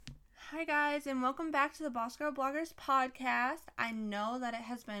Hi guys, and welcome back to the Boss Girl Bloggers podcast. I know that it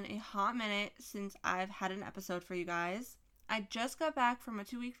has been a hot minute since I've had an episode for you guys. I just got back from a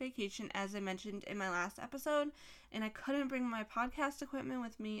 2-week vacation, as I mentioned in my last episode, and I couldn't bring my podcast equipment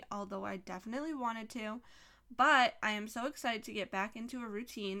with me, although I definitely wanted to. But I am so excited to get back into a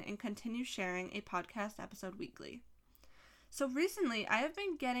routine and continue sharing a podcast episode weekly. So recently, I have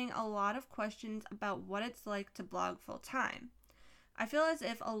been getting a lot of questions about what it's like to blog full time. I feel as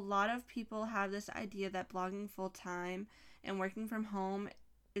if a lot of people have this idea that blogging full time and working from home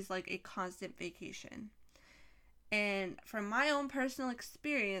is like a constant vacation. And from my own personal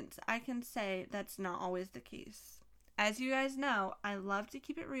experience, I can say that's not always the case. As you guys know, I love to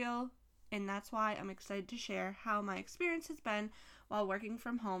keep it real, and that's why I'm excited to share how my experience has been while working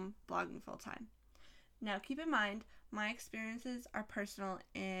from home blogging full time. Now, keep in mind, my experiences are personal,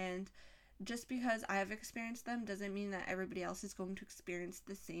 and just because I have experienced them doesn't mean that everybody else is going to experience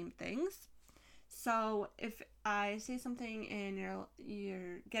the same things. So if I say something and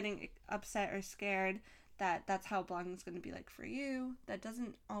you're getting upset or scared that that's how blogging is going to be like for you, that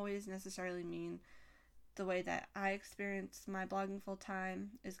doesn't always necessarily mean the way that I experience my blogging full time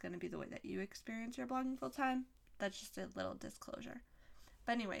is going to be the way that you experience your blogging full time. That's just a little disclosure.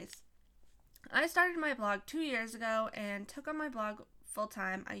 But anyways, I started my blog 2 years ago and took on my blog full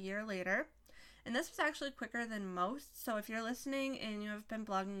time a year later. And this was actually quicker than most. So if you're listening and you have been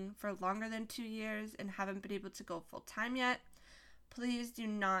blogging for longer than 2 years and haven't been able to go full time yet, please do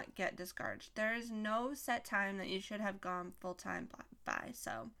not get discouraged. There is no set time that you should have gone full time by.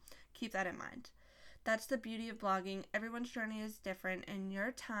 So keep that in mind. That's the beauty of blogging. Everyone's journey is different and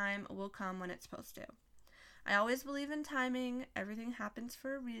your time will come when it's supposed to. I always believe in timing. Everything happens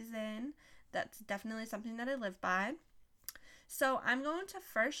for a reason. That's definitely something that I live by. So I'm going to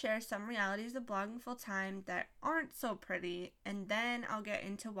first share some realities of blogging full time that aren't so pretty, and then I'll get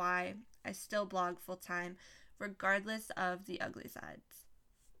into why I still blog full time regardless of the ugly sides.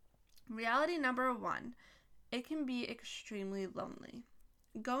 Reality number 1, it can be extremely lonely.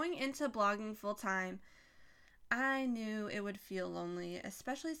 Going into blogging full time, I knew it would feel lonely,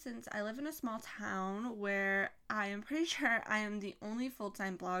 especially since I live in a small town where I am pretty sure I am the only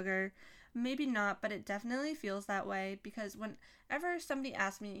full-time blogger. Maybe not, but it definitely feels that way because whenever somebody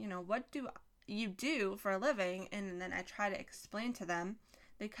asks me, what do you do for a living? And then I try to explain to them,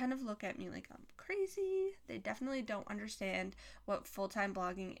 they kind of look at me like I'm crazy. They definitely don't understand what full-time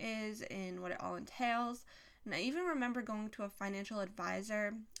blogging is and what it all entails. And I even remember going to a financial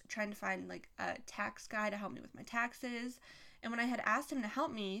advisor, trying to find like a tax guy to help me with my taxes. And when I had asked him to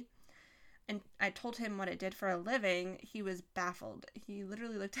help me, and I told him what I did for a living, he was baffled. He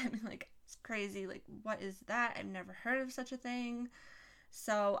literally looked at me like, it's crazy. Like, what is that? I've never heard of such a thing.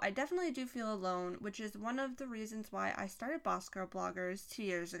 So I definitely do feel alone, which is one of the reasons why I started Boss Girl Bloggers 2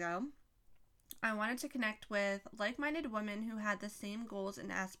 years ago. I wanted to connect with like-minded women who had the same goals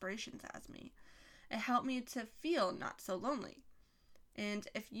and aspirations as me. It helped me to feel not so lonely. And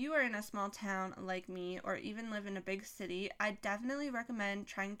if you are in a small town like me or even live in a big city, I definitely recommend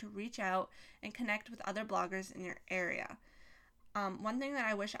trying to reach out and connect with other bloggers in your area. One thing that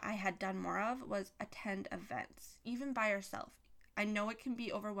I wish I had done more of was attend events, even by yourself. I know it can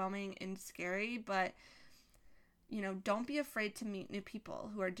be overwhelming and scary, but don't be afraid to meet new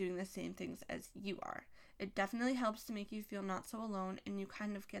people who are doing the same things as you are. It definitely helps to make you feel not so alone and you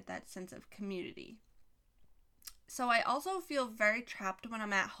kind of get that sense of community. So I also feel very trapped when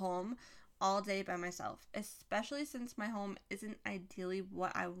I'm at home all day by myself, especially since my home isn't ideally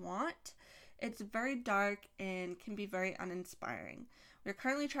what I want. It's very dark and can be very uninspiring. We're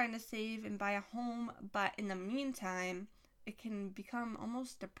currently trying to save and buy a home, but in the meantime, it can become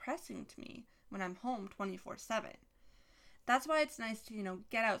almost depressing to me when I'm home 24/7. That's why it's nice to,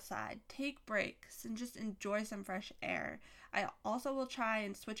 get outside, take breaks, and just enjoy some fresh air. I also will try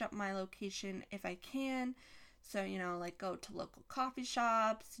and switch up my location if I can. So, like go to local coffee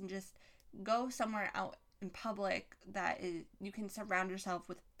shops and just go somewhere out in public you can surround yourself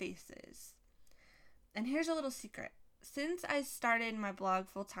with faces. And here's a little secret. Since I started my blog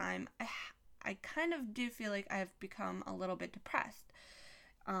full time, I kind of do feel like I've become a little bit depressed.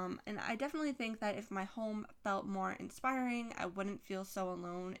 And I definitely think that if my home felt more inspiring, I wouldn't feel so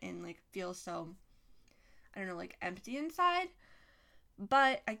alone and feel so, empty inside.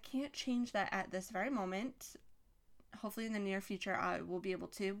 But I can't change that at this very moment. Hopefully in the near future I will be able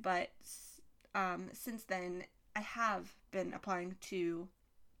to, but since then I have been applying to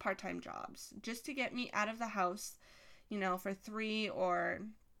part-time jobs just to get me out of the house, for 3 or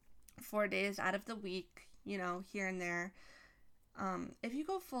 4 days out of the week, here and there. If you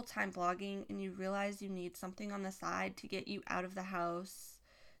go full-time blogging and you realize you need something on the side to get you out of the house,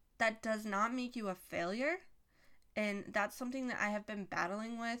 that does not make you a failure. And that's something that I have been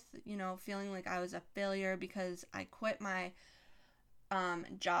battling with, feeling like I was a failure because I quit my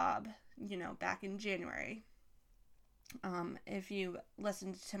job, back in January. If you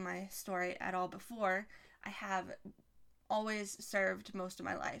listened to my story at all before, I have always served most of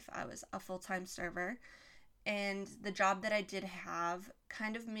my life. I was a full-time server, and the job that I did have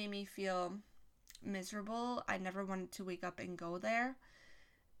kind of made me feel miserable. I never wanted to wake up and go there,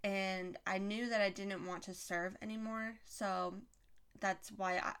 and I knew that I didn't want to serve anymore, so that's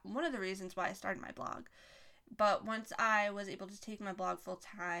one of the reasons why I started my blog. But once I was able to take my blog full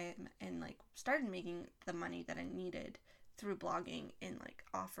time and started making the money that I needed through blogging and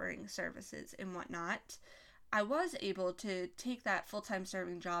offering services and whatnot, I was able to take that full-time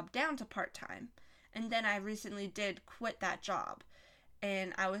serving job down to part-time. And then I recently did quit that job.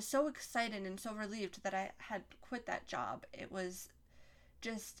 And I was so excited and so relieved that I had quit that job. It was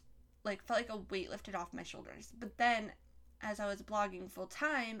just felt like a weight lifted off my shoulders. But then as I was blogging full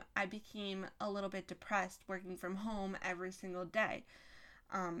time, I became a little bit depressed working from home every single day.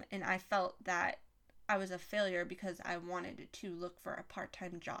 And I felt that I was a failure because I wanted to look for a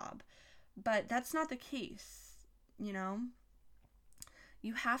part-time job. But that's not the case,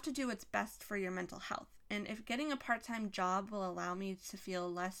 You have to do what's best for your mental health. And if getting a part-time job will allow me to feel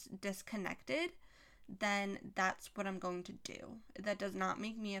less disconnected, then that's what I'm going to do. That does not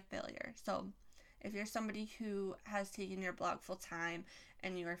make me a failure. So if you're somebody who has taken your blog full time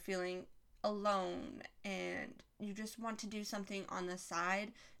and you are feeling alone and you just want to do something on the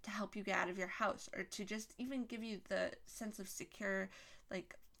side to help you get out of your house or to just even give you the sense of security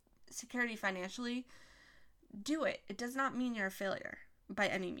financially, do it. It does not mean you're a failure by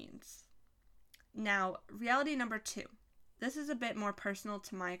any means. Now, reality number 2. This is a bit more personal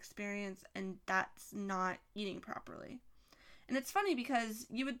to my experience, and that's not eating properly. And it's funny because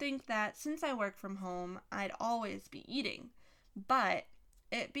you would think that since I work from home, I'd always be eating, but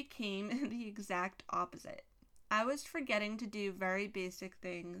it became the exact opposite. I was forgetting to do very basic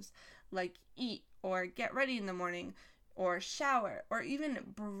things like eat or get ready in the morning or shower or even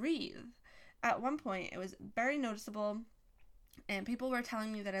breathe. At one point, it was very noticeable, and people were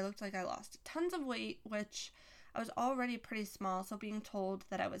telling me that I looked like I lost tons of weight, which I was already pretty small, so being told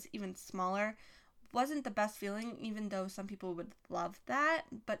that I was even smaller wasn't the best feeling, even though some people would love that.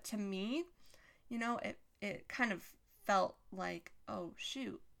 But to me, it kind of felt like, oh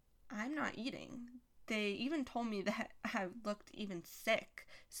shoot, I'm not eating. They even told me that I looked even sick,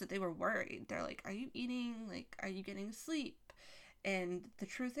 so they were worried. They're like, are you eating? Are you getting sleep? And the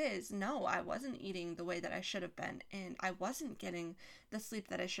truth is, no, I wasn't eating the way that I should have been, and I wasn't getting the sleep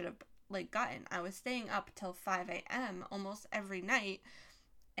that I should have gotten. I was staying up till 5 a.m. almost every night,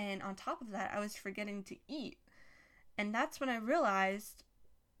 and on top of that, I was forgetting to eat. And that's when I realized,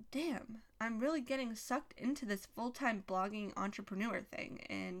 damn, I'm really getting sucked into this full-time blogging entrepreneur thing,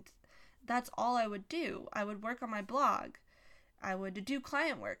 and that's all I would do. I would work on my blog. I would do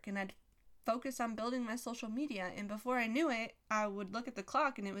client work, and I'd focus on building my social media, and before I knew it, I would look at the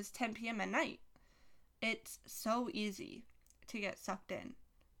clock and it was 10 p.m. at night. It's so easy to get sucked in.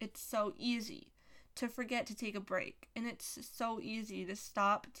 It's so easy to forget to take a break, and it's so easy to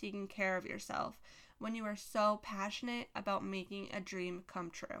stop taking care of yourself when you are so passionate about making a dream come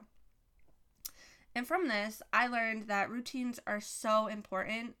true. And from this, I learned that routines are so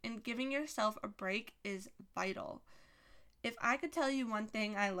important, and giving yourself a break is vital. If I could tell you one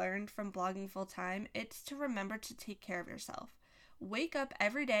thing I learned from blogging full time, it's to remember to take care of yourself. Wake up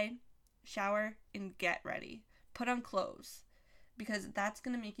every day, shower, and get ready. Put on clothes, because that's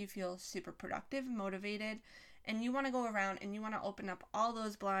going to make you feel super productive, motivated, and you want to go around and you want to open up all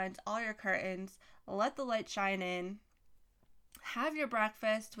those blinds, all your curtains, let the light shine in, have your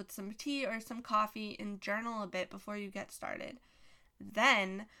breakfast with some tea or some coffee, and journal a bit before you get started.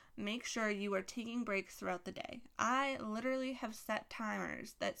 Then make sure you are taking breaks throughout the day. I literally have set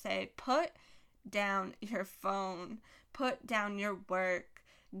timers that say, put down your phone, put down your work,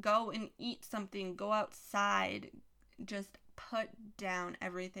 go and eat something, go outside, just put down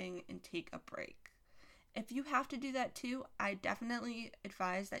everything and take a break. If you have to do that too, I definitely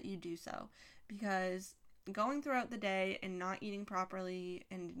advise that you do so, because going throughout the day and not eating properly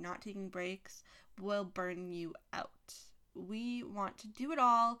and not taking breaks will burn you out. We want to do it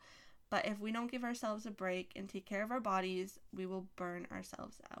all, but if we don't give ourselves a break and take care of our bodies, we will burn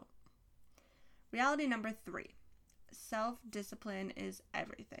ourselves out. Reality number 3, self-discipline is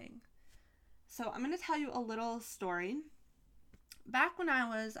everything. So I'm going to tell you a little story. Back when I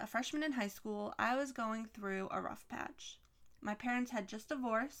was a freshman in high school, I was going through a rough patch. My parents had just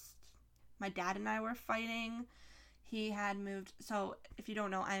divorced. My dad and I were fighting. He had moved. So if you don't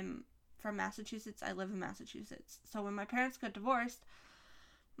know, I'm from Massachusetts. I live in Massachusetts. So when my parents got divorced,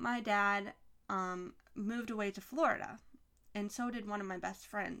 my dad moved away to Florida. And so did one of my best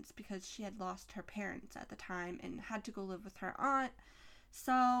friends, because she had lost her parents at the time and had to go live with her aunt.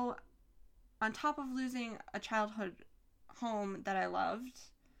 So on top of losing a childhood home that I loved,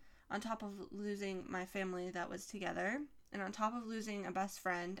 on top of losing my family that was together, and on top of losing a best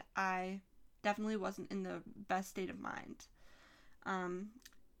friend, I definitely wasn't in the best state of mind.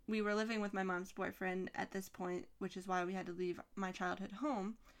 We were living with my mom's boyfriend at this point, which is why we had to leave my childhood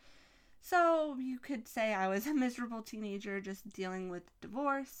home. So you could say I was a miserable teenager just dealing with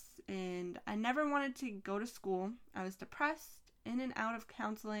divorce, and I never wanted to go to school. I was depressed, in and out of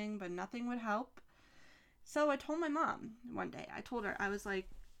counseling, but nothing would help. So I told my mom one day, I was like,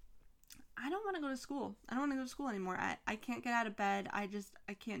 I don't want to go to school. I don't want to go to school anymore. I can't get out of bed. I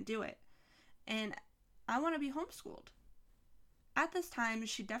can't do it. And I want to be homeschooled. At this time,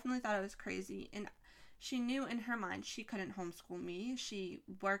 she definitely thought I was crazy, and she knew in her mind she couldn't homeschool me. She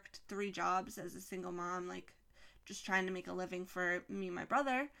worked 3 jobs as a single mom, like just trying to make a living for me and my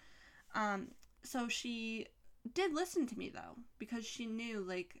brother. So she did listen to me though, because she knew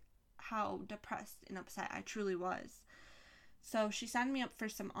like how depressed and upset I truly was. So she signed me up for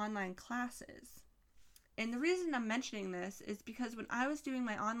some online classes. And the reason I'm mentioning this is because when I was doing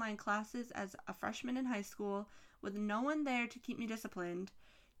my online classes as a freshman in high school with no one there to keep me disciplined,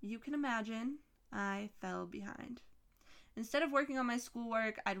 you can imagine I fell behind. Instead of working on my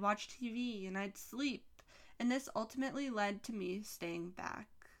schoolwork, I'd watch TV and I'd sleep, and this ultimately led to me staying back.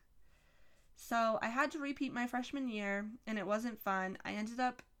 So I had to repeat my freshman year, and it wasn't fun. I ended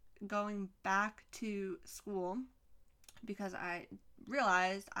up going back to school because I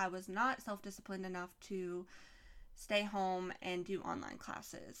realized I was not self-disciplined enough to stay home and do online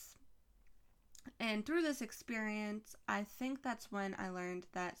classes. And through this experience, I think that's when I learned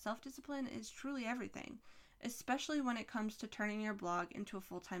that self-discipline is truly everything, especially when it comes to turning your blog into a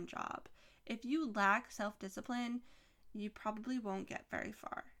full-time job. If you lack self-discipline, you probably won't get very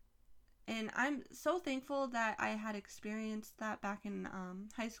far. And I'm so thankful that I had experienced that back in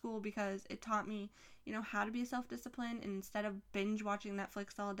high school, because it taught me, how to be self-disciplined. And instead of binge watching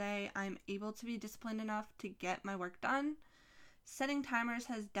Netflix all day, I'm able to be disciplined enough to get my work done. Setting timers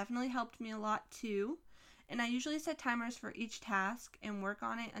has definitely helped me a lot too. And I usually set timers for each task and work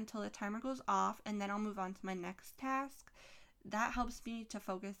on it until the timer goes off, and then I'll move on to my next task. That helps me to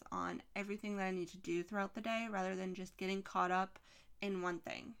focus on everything that I need to do throughout the day rather than just getting caught up in one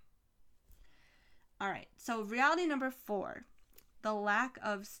thing. Alright, so reality number 4, the lack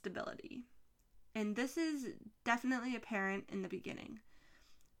of stability. And this is definitely apparent in the beginning.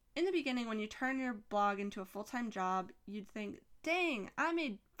 In the beginning, when you turn your blog into a full-time job, you'd think, dang, I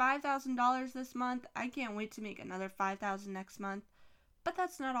made $5,000 this month. I can't wait to make another $5,000 next month. But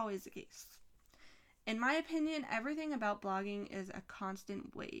that's not always the case. In my opinion, everything about blogging is a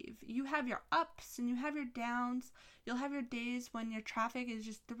constant wave. You have your ups and you have your downs. You'll have your days when your traffic is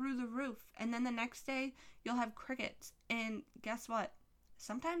just through the roof. And then the next day, you'll have crickets. And guess what?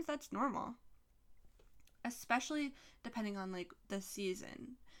 Sometimes that's normal. Especially depending on the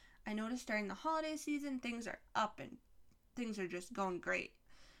season. I noticed during the holiday season, things are up and things are just going great.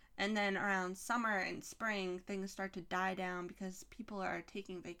 And then around summer and spring, things start to die down because people are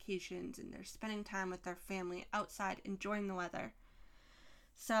taking vacations and they're spending time with their family outside enjoying the weather.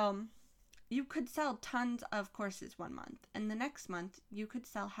 So you could sell tons of courses one month, and the next month you could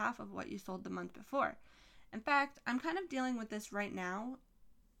sell half of what you sold the month before. In fact, I'm kind of dealing with this right now,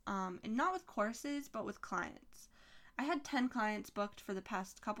 and not with courses, but with clients. I had 10 clients booked for the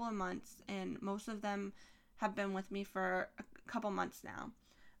past couple of months, and most of them have been with me for a couple months now.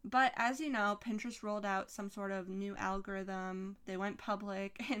 But as you know, Pinterest rolled out some sort of new algorithm. They went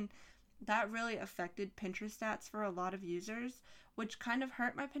public, and that really affected Pinterest stats for a lot of users, which kind of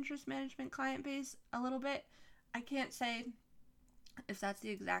hurt my Pinterest management client base a little bit. I can't say if that's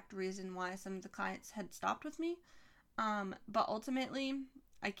the exact reason why some of the clients had stopped with me, but ultimately,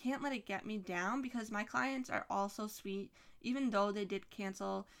 I can't let it get me down because my clients are all so sweet. Even though they did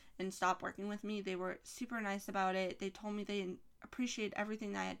cancel and stop working with me, they were super nice about it. They told me they appreciate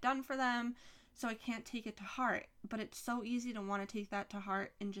everything that I had done for them, so I can't take it to heart. But it's so easy to want to take that to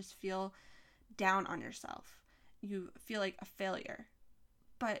heart and just feel down on yourself. You feel like a failure.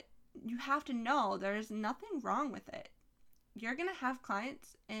 But you have to know there's nothing wrong with it. You're going to have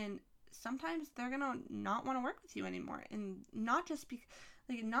clients, and sometimes they're going to not want to work with you anymore. And not just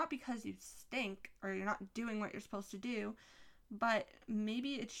not because you stink or you're not doing what you're supposed to do, but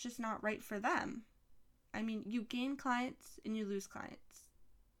maybe it's just not right for them. I mean, you gain clients and you lose clients,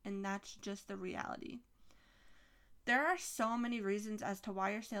 and that's just the reality. There are so many reasons as to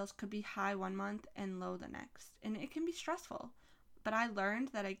why your sales could be high one month and low the next, and it can be stressful. But I learned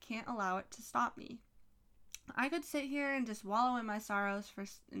that I can't allow it to stop me. I could sit here and just wallow in my sorrows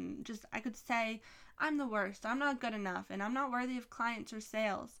I could say, I'm the worst, I'm not good enough, and I'm not worthy of clients or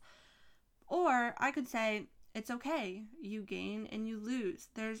sales. Or I could say, it's okay, you gain and you lose.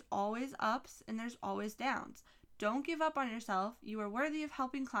 There's always ups and there's always downs. Don't give up on yourself. You are worthy of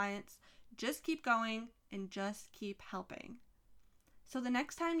helping clients. Just keep going and just keep helping. So the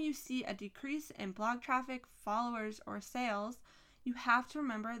next time you see a decrease in blog traffic, followers, or sales, you have to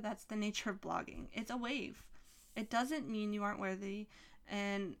remember that's the nature of blogging. It's a wave. It doesn't mean you aren't worthy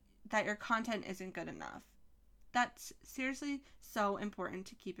and that your content isn't good enough. That's seriously so important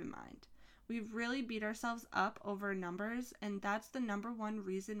to keep in mind. We really beat ourselves up over numbers, and that's the number one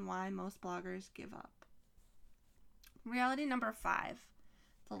reason why most bloggers give up. Reality number 5,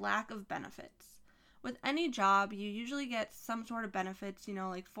 the lack of benefits. With any job, you usually get some sort of benefits,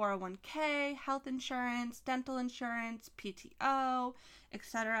 like 401k, health insurance, dental insurance, PTO,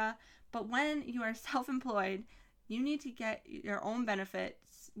 etc. But when you are self-employed, you need to get your own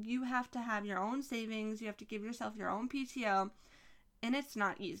benefits. You have to have your own savings. You have to give yourself your own PTO, and it's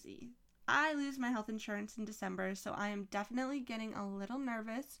not easy. I lose my health insurance in December, so I am definitely getting a little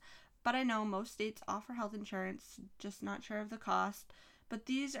nervous, but I know most states offer health insurance, just not sure of the cost. But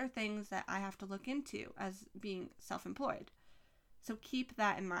these are things that I have to look into as being self-employed. So keep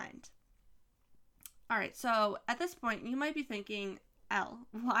that in mind. All right, so at this point, you might be thinking, Elle,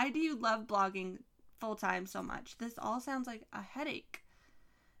 why do you love blogging full-time so much? This all sounds like a headache.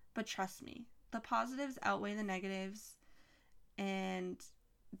 But trust me, the positives outweigh the negatives, and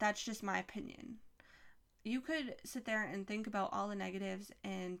that's just my opinion. You could sit there and think about all the negatives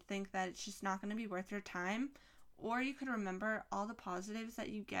and think that it's just not going to be worth your time, or you could remember all the positives that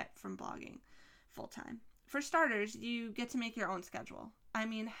you get from blogging full-time. For starters, you get to make your own schedule. I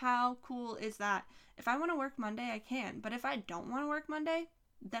mean, how cool is that? If I want to work Monday, I can, but if I don't want to work Monday,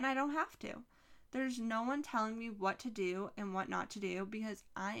 then I don't have to. There's no one telling me what to do and what not to do because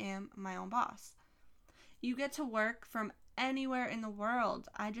I am my own boss. You get to work from anywhere in the world.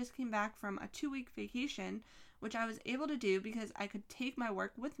 I just came back from a 2-week vacation, which I was able to do because I could take my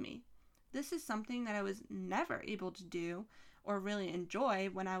work with me. This is something that I was never able to do or really enjoy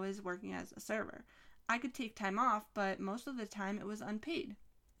when I was working as a server. I could take time off, but most of the time it was unpaid.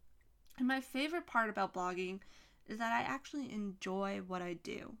 And my favorite part about blogging is that I actually enjoy what I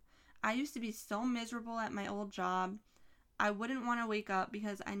do. I used to be so miserable at my old job. I wouldn't want to wake up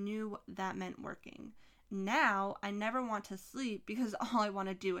because I knew that meant working. Now, I never want to sleep because all I want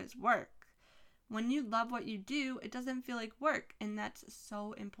to do is work. When you love what you do, it doesn't feel like work, and that's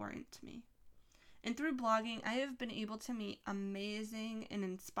so important to me. And through blogging, I have been able to meet amazing and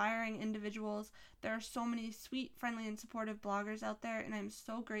inspiring individuals. There are so many sweet, friendly, and supportive bloggers out there, and I'm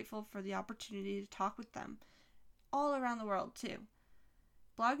so grateful for the opportunity to talk with them all around the world, too.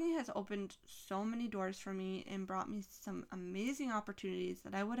 Blogging has opened so many doors for me and brought me some amazing opportunities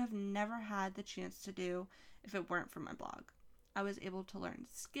that I would have never had the chance to do if it weren't for my blog. I was able to learn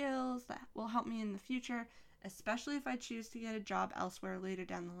skills that will help me in the future, especially if I choose to get a job elsewhere later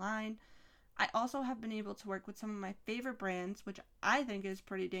down the line. I also have been able to work with some of my favorite brands, which I think is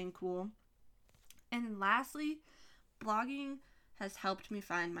pretty dang cool. And lastly, blogging has helped me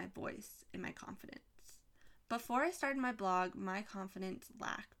find my voice and my confidence. Before I started my blog, my confidence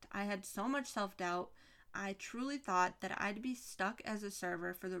lacked. I had so much self-doubt. I truly thought that I'd be stuck as a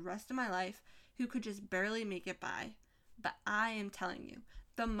server for the rest of my life who could just barely make it by. But I am telling you,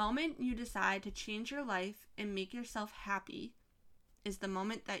 the moment you decide to change your life and make yourself happy is the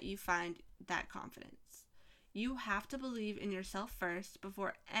moment that you find that confidence. You have to believe in yourself first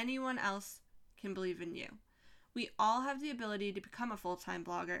before anyone else can believe in you. We all have the ability to become a full-time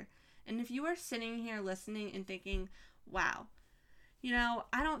blogger. And if you are sitting here listening and thinking, wow,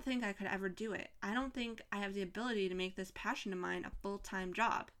 I don't think I could ever do it. I don't think I have the ability to make this passion of mine a full-time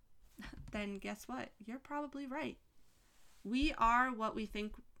job. Then guess what? You're probably right. We are what we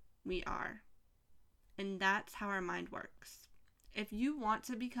think we are. And that's how our mind works. If you want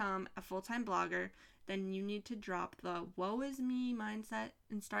to become a full-time blogger, then you need to drop the woe is me mindset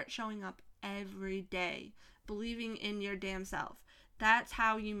and start showing up every day, believing in your damn self. That's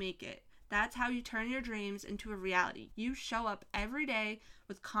how you make it. That's how you turn your dreams into a reality. You show up every day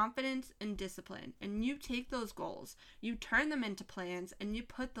with confidence and discipline, and you take those goals, you turn them into plans, and you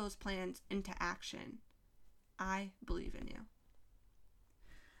put those plans into action. I believe in you.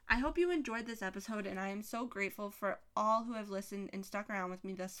 I hope you enjoyed this episode, and I am so grateful for all who have listened and stuck around with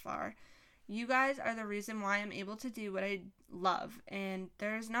me thus far. You guys are the reason why I'm able to do what I love, and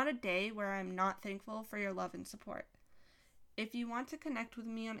there's not a day where I'm not thankful for your love and support. If you want to connect with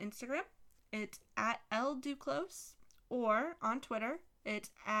me on Instagram, it's at LDuclos, or on Twitter,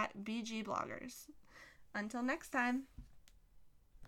 it's at BGBloggers. Until next time.